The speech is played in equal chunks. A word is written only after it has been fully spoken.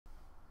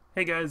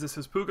Hey guys, this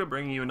is Pooka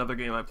bringing you another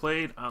game I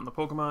played on the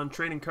Pokemon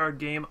trading card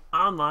game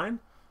online.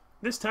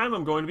 This time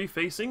I'm going to be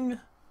facing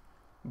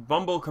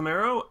Bumble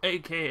Camaro,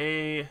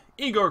 aka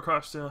Igor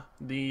Costa,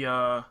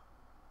 the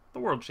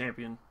world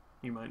champion.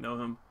 You might know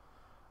him.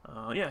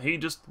 Yeah, he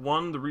just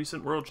won the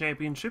recent world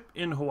championship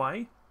in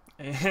Hawaii,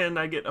 and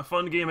I get a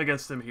fun game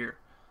against him here.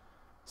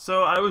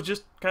 So I was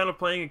just kind of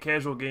playing a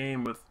casual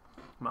game with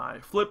my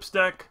Flipz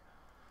deck.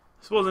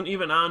 This wasn't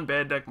even on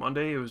Bad Deck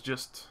Monday, it was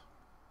just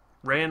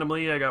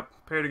randomly I got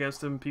paired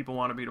against him. People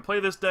wanted me to play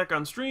this deck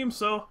on stream,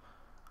 so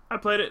I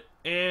played it,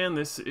 and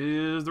this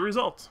is the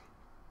result.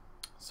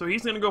 So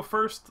he's going to go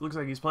first. Looks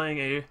like he's playing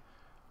a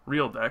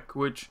real deck,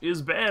 which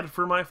is bad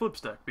for my Flipz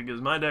deck, because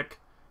my deck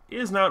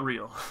is not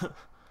real.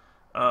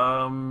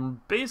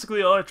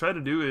 Basically all I try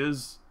to do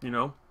is,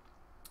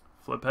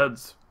 flip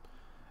heads.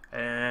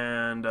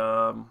 And,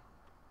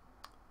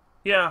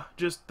 yeah,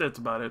 just that's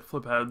about it.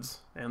 Flip heads,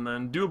 and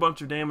then do a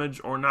bunch of damage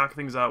or knock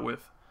things out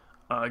with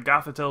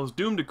Gothitel's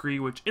Doom Decree,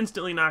 which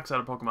instantly knocks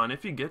out a Pokemon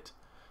if you get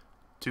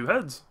 2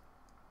 heads.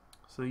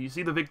 So you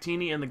see the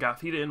Victini and the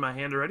Gothita in my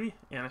hand already,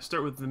 and I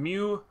start with the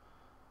Mew.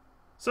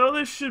 So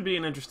this should be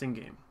an interesting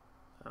game.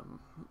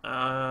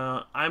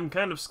 I'm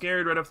kind of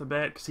scared right off the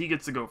bat because he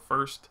gets to go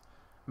first.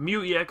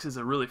 Mew EX is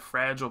a really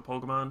fragile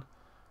Pokemon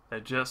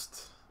that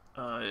just,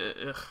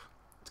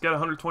 it's got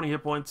 120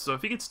 hit points, so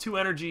if he gets 2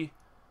 energy,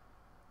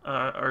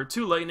 or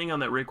 2 lightning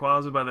on that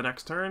Rayquaza by the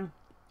next turn,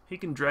 he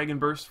can Dragon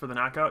Burst for the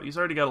knockout. He's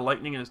already got a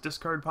lightning in his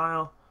discard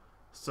pile.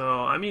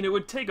 So, I mean, it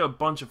would take a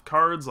bunch of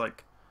cards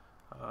like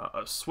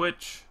a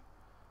Switch,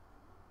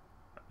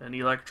 an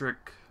Eelektrik,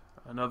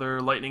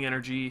 another lightning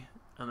energy,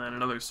 and then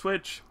another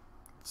Switch.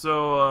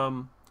 So,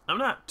 I'm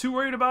not too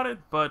worried about it,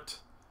 but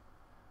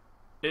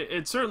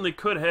it certainly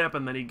could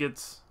happen that he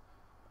gets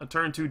a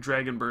turn 2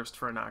 Dragon Burst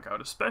for a knockout,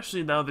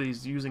 especially now that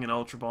he's using an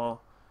Ultra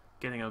Ball,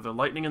 getting another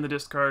lightning in the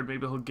discard.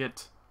 Maybe he'll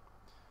get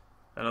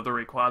another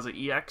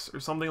Rayquaza EX or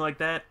something like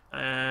that,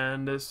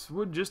 and this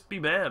would just be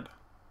bad.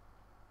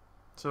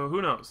 So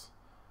who knows?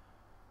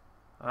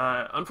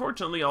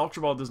 Unfortunately,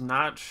 Ultra Ball does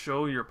not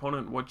show your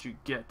opponent what you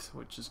get,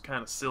 which is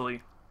kind of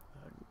silly,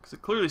 because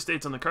it clearly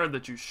states on the card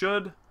that you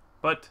should,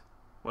 but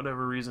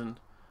whatever reason,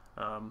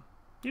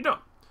 you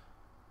don't.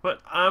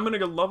 But I'm going to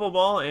go Level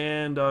Ball,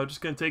 and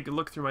just going to take a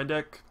look through my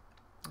deck,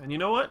 and you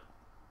know what?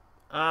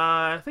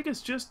 I think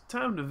it's just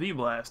time to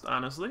V-Blast,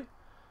 honestly.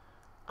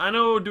 I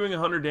know doing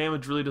 100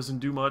 damage really doesn't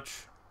do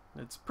much.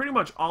 It's pretty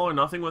much all or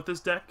nothing with this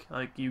deck.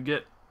 Like, you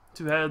get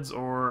 2 heads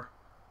or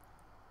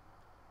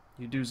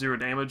you do 0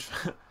 damage.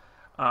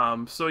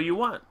 So you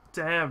want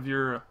to have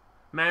your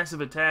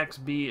massive attacks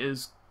be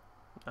as,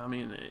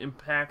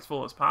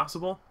 impactful as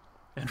possible.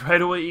 And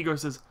right away Igor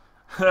says,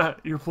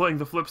 you're playing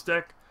the Flipz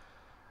deck.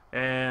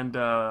 And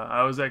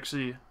I was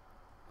actually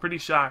pretty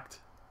shocked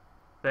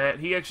that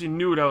he actually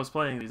knew what I was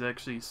playing. He's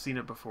actually seen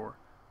it before.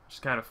 Which is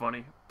kind of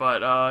funny.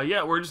 But,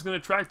 yeah, we're just going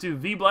to try to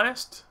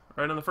V-Blast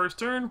right on the first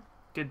turn.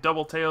 Get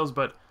double tails,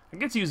 but I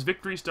get to use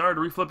Victory Star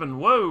to reflip, and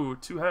whoa,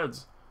 2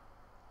 heads.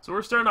 So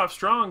we're starting off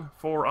strong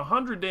for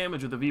 100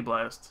 damage with the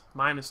V-Blast.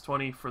 Minus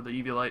 20 for the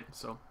Eviolite,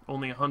 so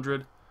only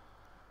 100.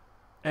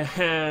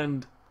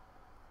 And,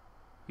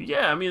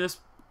 yeah,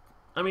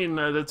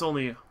 that's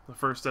only the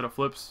first set of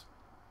flips.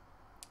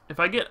 If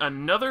I get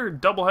another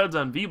double heads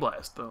on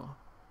V-Blast, though,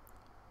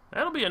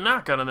 that'll be a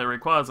knockout on that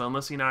Rayquaza,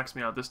 unless he knocks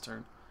me out this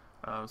turn.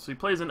 So he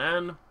plays an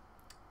N.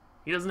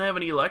 He doesn't have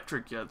any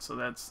Eelektrik yet, so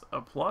that's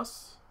a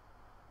plus.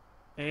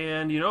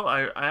 And,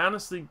 I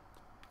honestly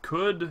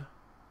could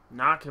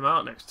knock him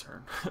out next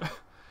turn.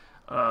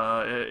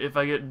 If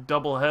I get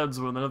double heads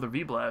with another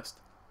V-Blast.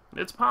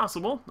 It's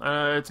possible.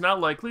 It's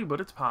not likely, but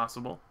it's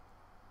possible.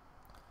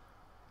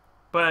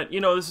 But,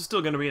 this is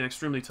still going to be an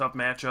extremely tough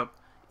matchup.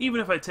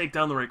 Even if I take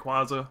down the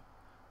Rayquaza,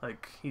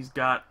 like,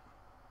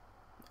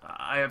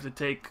 I have to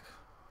take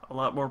a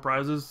lot more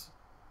prizes.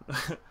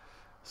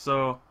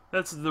 So,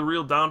 that's the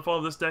real downfall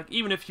of this deck.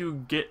 Even if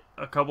you get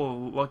a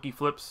couple of lucky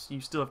flips,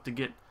 you still have to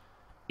get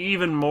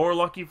even more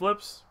lucky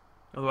flips.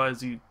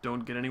 Otherwise, you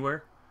don't get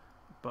anywhere.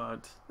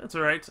 But, that's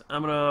alright.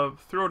 I'm going to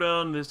throw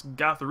down this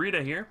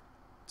Gothorita here.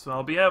 So,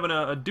 I'll be having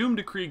a Doom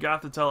Decree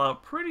Gothitelle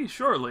out pretty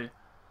shortly.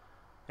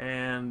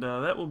 And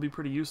that will be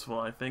pretty useful,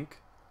 I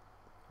think.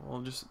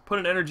 We'll just put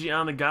an energy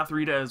on the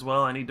Gothorita as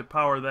well. I need to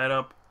power that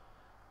up.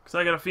 Because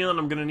I got a feeling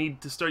I'm going to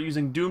need to start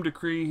using Doom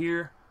Decree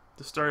here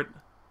to start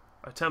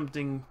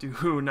attempting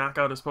to knock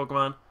out his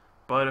Pokemon.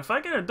 But if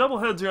I get a double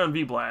heads here on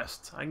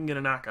V-Blast, I can get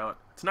a knockout.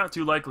 It's not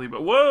too likely,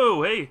 but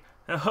whoa, hey,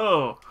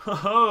 ho, ho,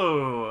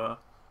 ho.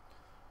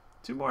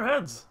 2 more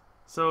heads.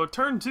 So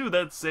turn 2,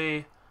 that's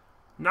a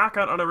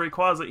knockout on a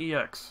Rayquaza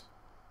EX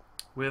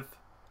with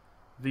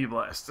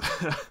V-Blast.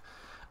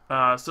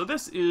 So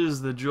this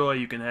is the joy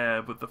you can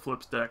have with the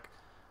Flipz deck.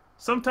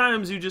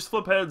 Sometimes you just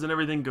flip heads and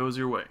everything goes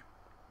your way.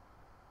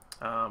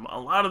 A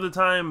lot of the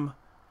time,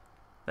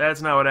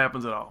 that's not what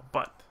happens at all,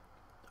 but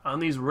on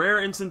these rare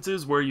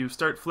instances where you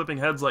start flipping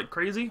heads like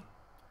crazy,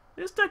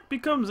 this deck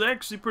becomes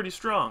actually pretty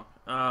strong.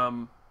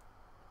 Turn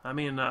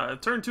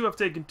 2 I've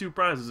taken 2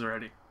 prizes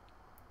already.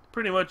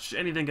 Pretty much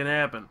anything can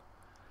happen.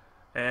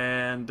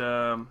 And,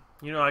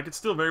 you know, I could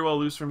still very well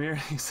lose from here.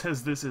 He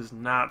says this is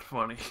not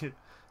funny.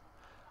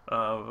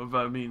 But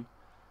I mean,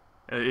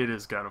 it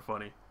is kind of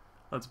funny.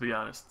 Let's be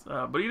honest.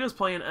 But he does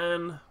play an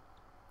N.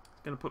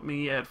 It's going to put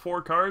me at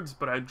 4 cards,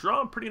 but I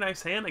draw a pretty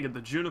nice hand. I get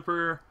the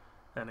Juniper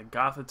and a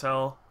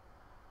Gothitelle.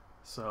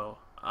 So,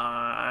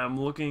 I'm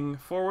looking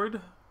forward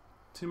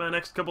to my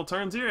next couple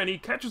turns here, and he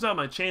catches out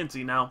my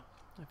Chansey. Now,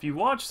 if you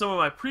watch some of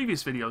my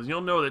previous videos,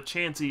 you'll know that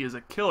Chansey is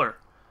a killer.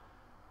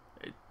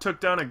 It took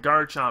down a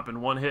Garchomp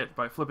in one hit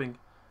by flipping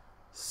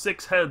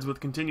 6 heads with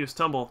continuous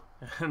tumble,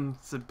 and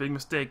it's a big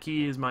mistake.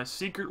 He is my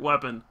secret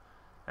weapon.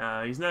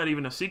 He's not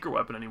even a secret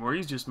weapon anymore,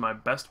 he's just my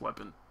best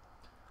weapon.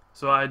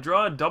 So I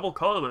draw a double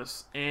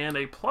colorless and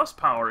a plus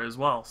power as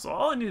well, so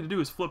all I need to do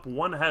is flip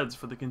 1 heads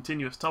for the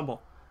continuous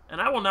tumble, and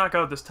I will knock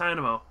out this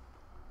Dynamo.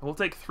 We'll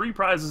take 3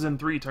 prizes in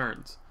 3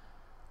 turns.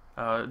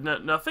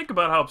 Now think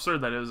about how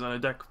absurd that is on a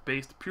deck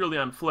based purely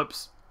on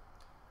flips.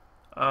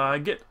 I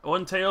get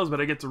 1 tails,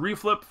 but I get to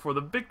reflip for the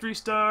victory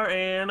star,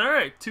 and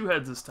alright, 2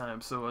 heads this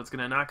time, so it's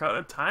going to knock out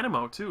a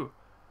Dynamo too.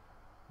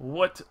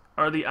 What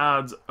are the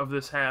odds of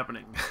this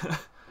happening?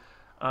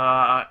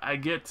 I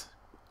get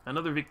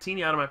another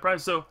Victini out of my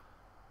prize, so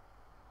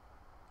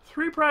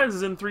 3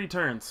 prizes in 3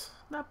 turns.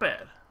 Not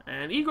bad.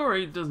 And Igor,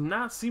 he does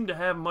not seem to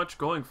have much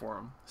going for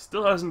him.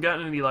 Still hasn't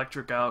gotten an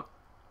Eelektrik out.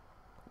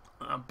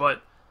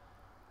 But,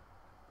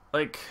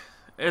 like,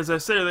 as I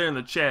said there in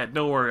the chat,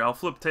 don't worry, I'll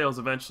flip tails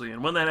eventually.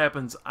 And when that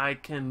happens, I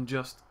can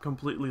just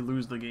completely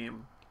lose the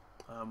game.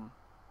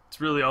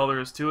 It's really all there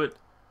is to it.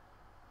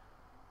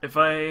 If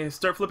I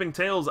start flipping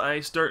tails, I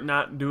start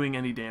not doing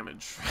any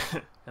damage.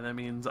 And that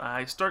means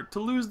I start to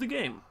lose the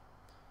game.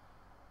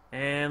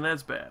 And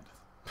that's bad.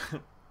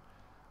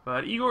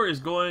 But Igor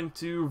is going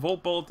to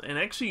Volt Bolt and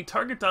actually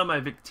target down my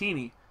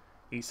Victini.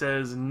 He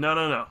says, no,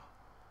 no, no.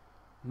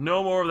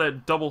 No more of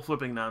that double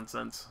flipping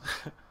nonsense.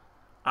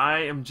 I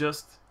am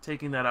just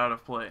taking that out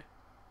of play.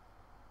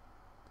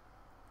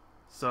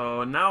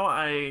 So now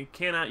I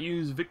cannot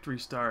use Victory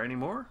Star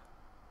anymore.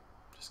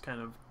 Just kind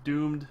of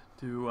doomed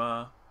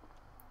to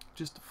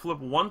just flip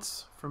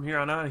once from here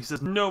on out. He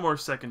says, no more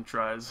second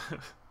tries.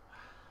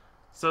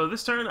 So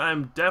this turn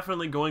I'm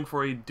definitely going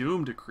for a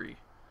Doom Decree.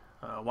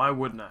 Why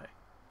wouldn't I?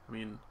 I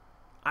mean,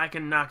 I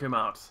can knock him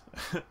out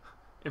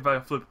if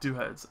I flip 2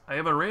 heads. I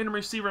have a random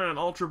receiver and an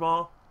Ultra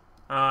Ball.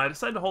 I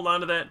decided to hold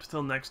on to that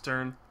until next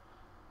turn.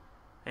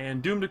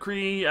 And Doom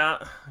Decree,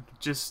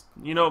 just,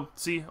 you know,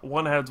 see,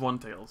 1 heads, 1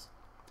 tails.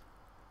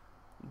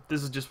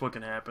 This is just what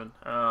can happen.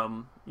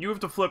 You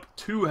have to flip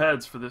 2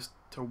 heads for this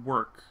to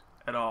work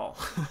at all.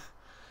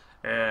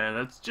 And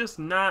that's just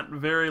not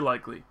very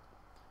likely.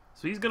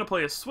 So he's going to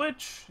play a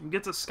switch, and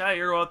gets a Sky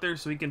Arrow out there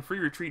so he can free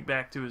retreat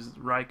back to his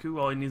Raikou.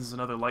 All he needs is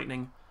another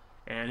Lightning,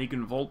 and he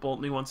can Volt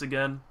Bolt me once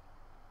again.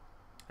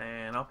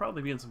 And I'll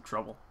probably be in some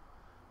trouble.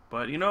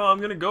 But, you know, I'm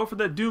going to go for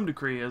that Doom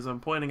Decree, as I'm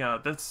pointing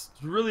out. That's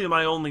really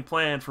my only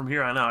plan from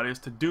here on out, is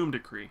to Doom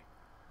Decree.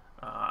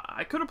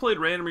 I could have played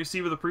Random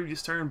Receiver the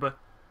previous turn, but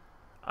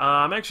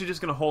I'm actually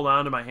just going to hold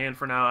on to my hand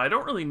for now. I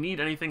don't really need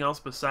anything else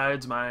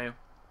besides my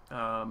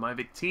my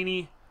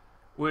Victini,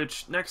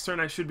 which next turn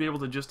I should be able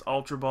to just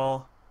Ultra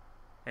Ball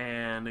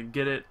and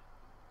get it.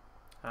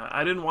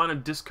 I didn't want to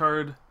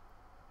discard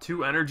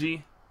 2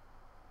 energy,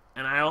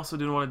 and I also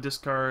didn't want to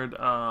discard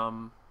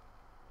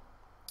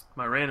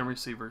my random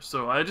receiver,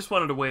 so I just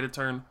wanted to wait a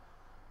turn.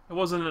 It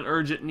wasn't an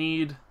urgent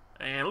need,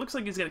 and it looks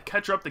like he's going to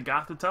catch up the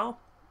Gothitelle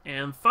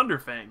and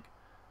Thunderfang,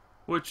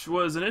 which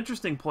was an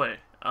interesting play.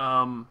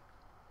 I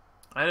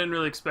didn't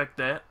really expect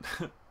that.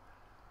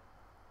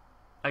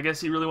 I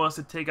guess he really wants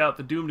to take out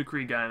the Doom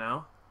Decree guy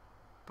now,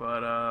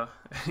 but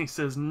he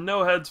says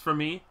no heads for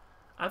me.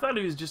 I thought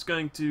he was just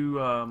going to,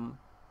 well,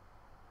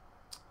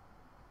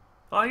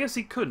 I guess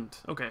he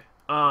couldn't. Okay.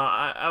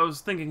 I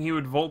was thinking he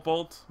would Volt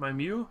Bolt my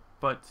Mew,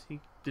 but he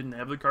didn't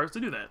have the cards to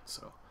do that,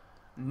 so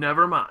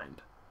never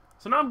mind.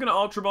 So now I'm going to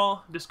Ultra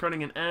Ball,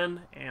 discarding an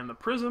N and the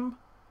Prism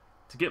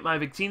to get my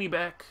Victini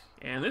back,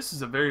 and this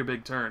is a very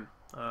big turn.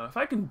 If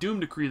I can Doom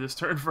Decree this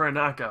turn for a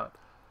knockout,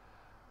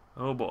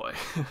 oh boy.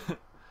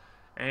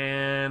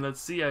 And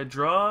let's see, I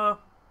draw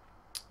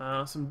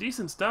some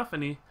decent stuff,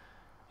 and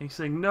he's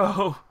saying,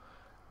 no,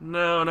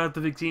 no, not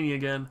the Victini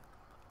again.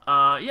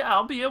 Yeah,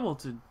 I'll be able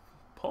to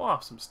pull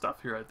off some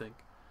stuff here, I think.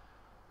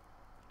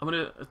 I'm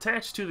going to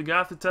attach to the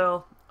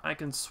Gothitelle. I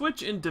can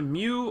switch into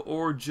Mew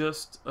or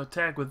just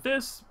attack with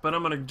this, but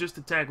I'm going to just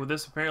attack with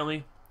this,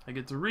 apparently. I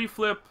get to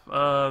reflip.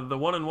 The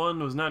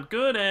 1-1 was not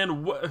good,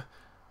 and what?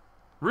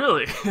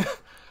 Really?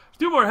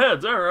 2 more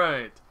heads,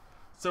 alright.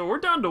 So we're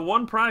down to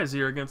 1 prize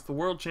here against the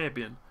world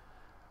champion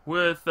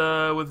with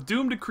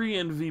Doom Decree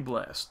and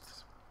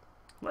V-Blast.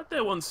 Let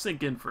that one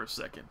sink in for a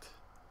second.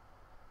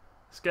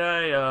 This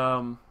guy,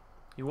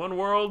 he won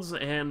Worlds,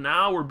 and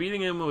now we're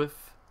beating him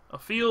with a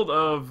field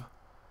of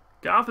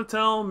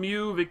Gothitelle,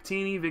 Mew,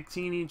 Victini,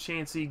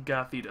 Chansey,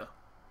 Gothita.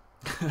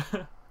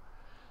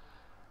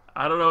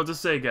 I don't know what to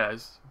say,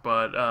 guys,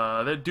 but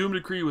that Doom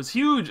Decree was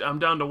huge. I'm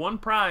down to 1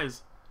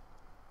 prize.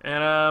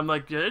 And I'm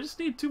like, yeah, I just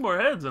need 2 more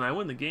heads and I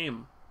win the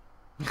game.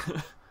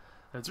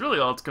 That's really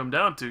all it's come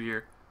down to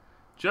here.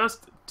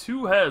 Just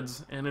 2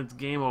 heads, and it's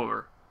game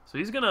over. So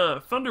he's gonna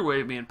Thunder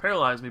Wave me and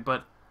paralyze me,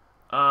 but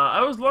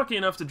I was lucky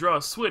enough to draw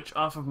a switch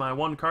off of my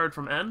 1 card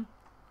from N.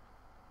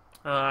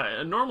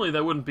 Normally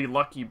that wouldn't be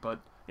lucky, but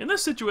in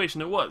this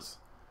situation it was.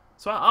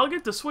 So I'll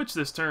get to switch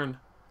this turn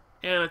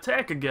and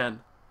attack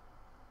again.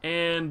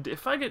 And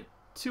if I get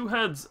 2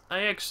 heads,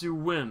 I actually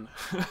win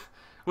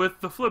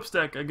with the Flipz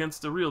deck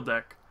against the real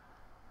deck.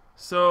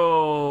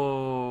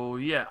 So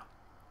yeah,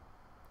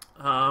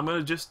 I'm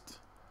gonna just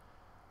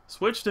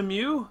switch to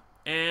Mew,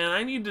 and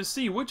I need to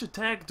see which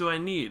attack do I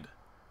need.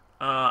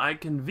 I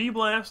can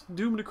V-Blast,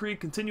 Doom Decree,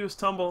 Continuous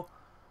Tumble,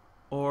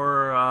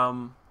 or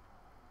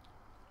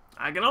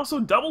I can also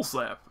Double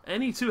Slap.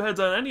 Any 2 heads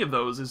on any of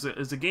those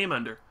is a game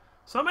ender.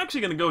 So I'm actually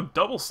going to go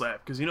Double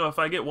Slap, because, you know, if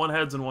I get 1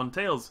 heads and 1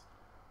 tails,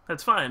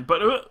 that's fine.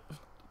 But,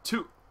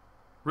 2...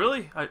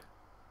 Really?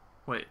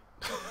 Wait.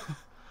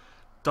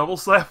 Double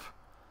Slap?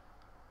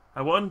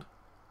 I won?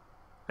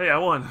 Hey, I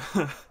won.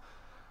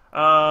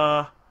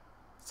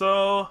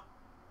 So,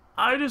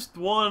 I just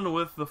won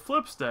with the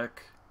Flipz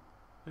deck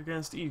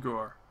against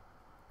Igor.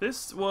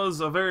 This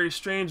was a very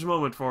strange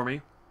moment for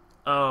me.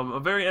 A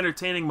very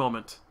entertaining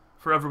moment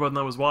for everyone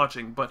that was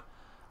watching, but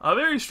a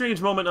very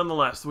strange moment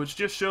nonetheless, which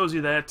just shows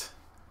you that,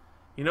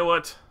 you know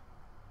what,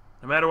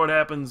 no matter what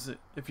happens,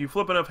 if you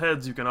flip enough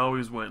heads, you can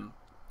always win.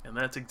 And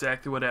that's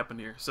exactly what happened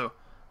here. So,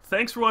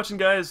 thanks for watching,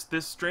 guys.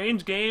 This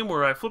strange game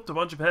where I flipped a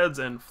bunch of heads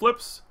and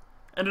Flipz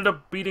ended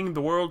up beating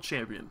the world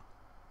champion.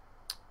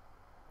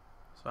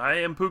 So I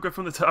am Pooka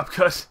from the Top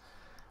Cut,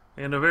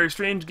 and a very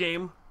strange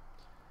game.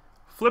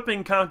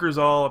 Flipping conquers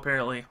all,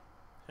 apparently,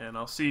 and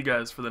I'll see you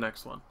guys for the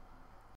next one.